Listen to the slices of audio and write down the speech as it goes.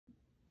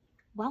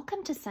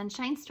Welcome to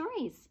Sunshine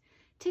Stories.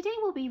 Today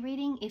we'll be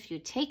reading If You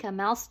Take a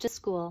Mouse to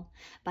School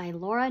by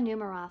Laura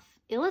Numeroff,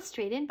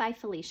 illustrated by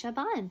Felicia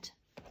Bond.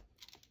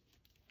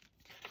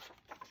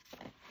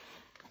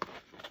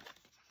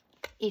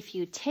 If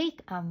you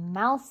take a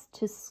mouse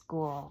to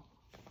school.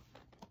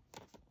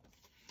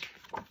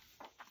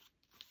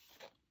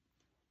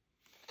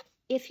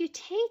 If you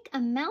take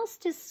a mouse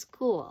to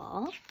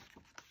school,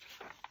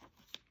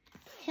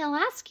 he'll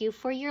ask you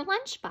for your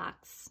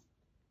lunchbox.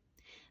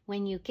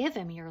 When you give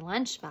him your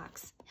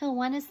lunchbox, he'll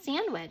want a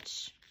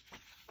sandwich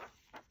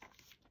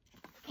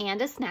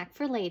and a snack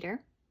for later.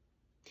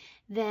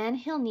 Then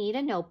he'll need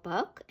a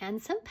notebook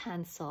and some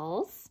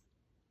pencils.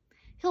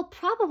 He'll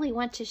probably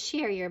want to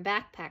share your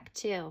backpack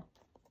too.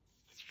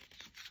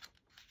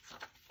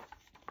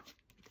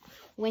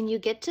 When you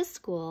get to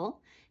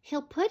school,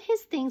 he'll put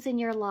his things in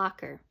your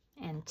locker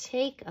and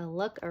take a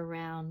look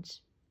around.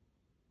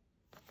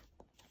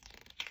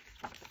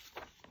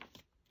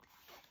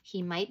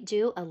 He might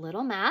do a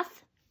little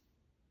math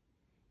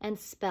and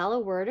spell a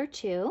word or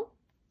two.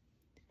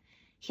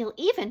 He'll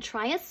even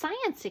try a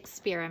science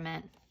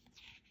experiment.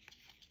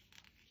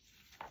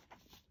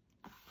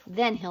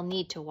 Then he'll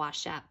need to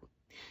wash up.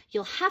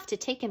 You'll have to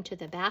take him to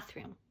the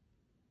bathroom.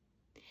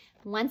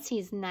 Once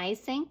he's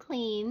nice and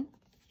clean,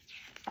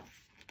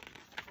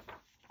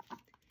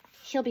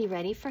 he'll be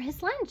ready for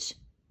his lunch.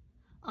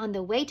 On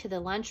the way to the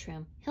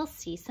lunchroom, he'll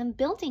see some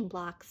building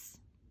blocks.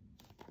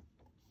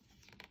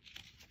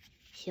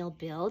 He'll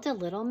build a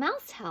little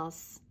mouse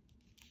house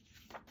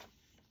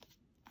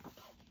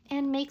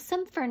and make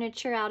some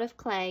furniture out of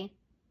clay.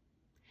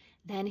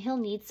 Then he'll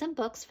need some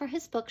books for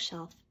his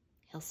bookshelf.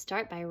 He'll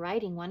start by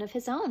writing one of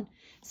his own,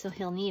 so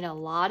he'll need a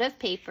lot of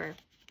paper.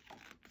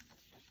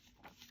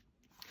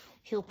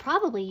 He'll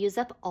probably use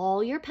up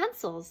all your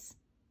pencils.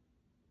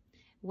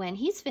 When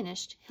he's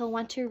finished, he'll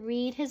want to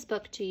read his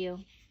book to you.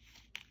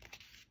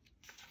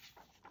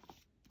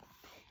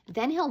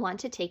 Then he'll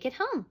want to take it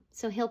home,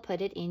 so he'll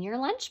put it in your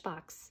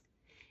lunchbox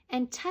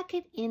and tuck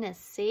it in a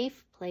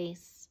safe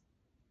place.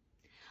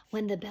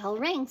 When the bell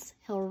rings,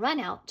 he'll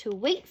run out to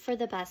wait for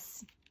the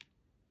bus.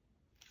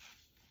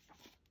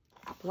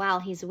 While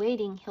he's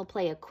waiting, he'll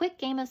play a quick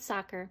game of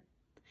soccer.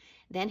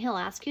 Then he'll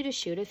ask you to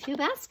shoot a few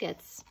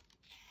baskets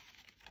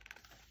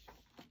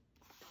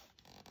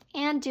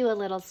and do a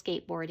little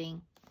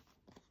skateboarding.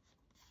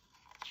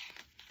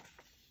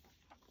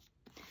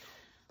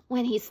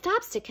 When he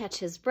stops to catch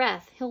his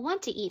breath, he'll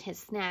want to eat his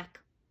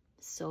snack,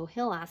 so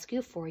he'll ask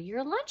you for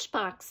your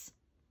lunchbox.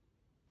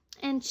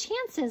 And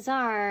chances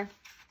are,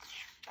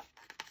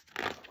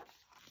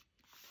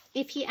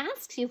 if he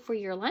asks you for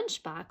your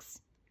lunchbox,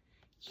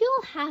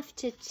 you'll have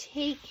to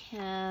take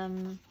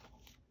him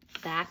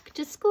back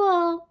to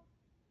school.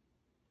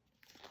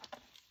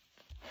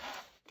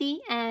 The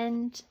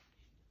end.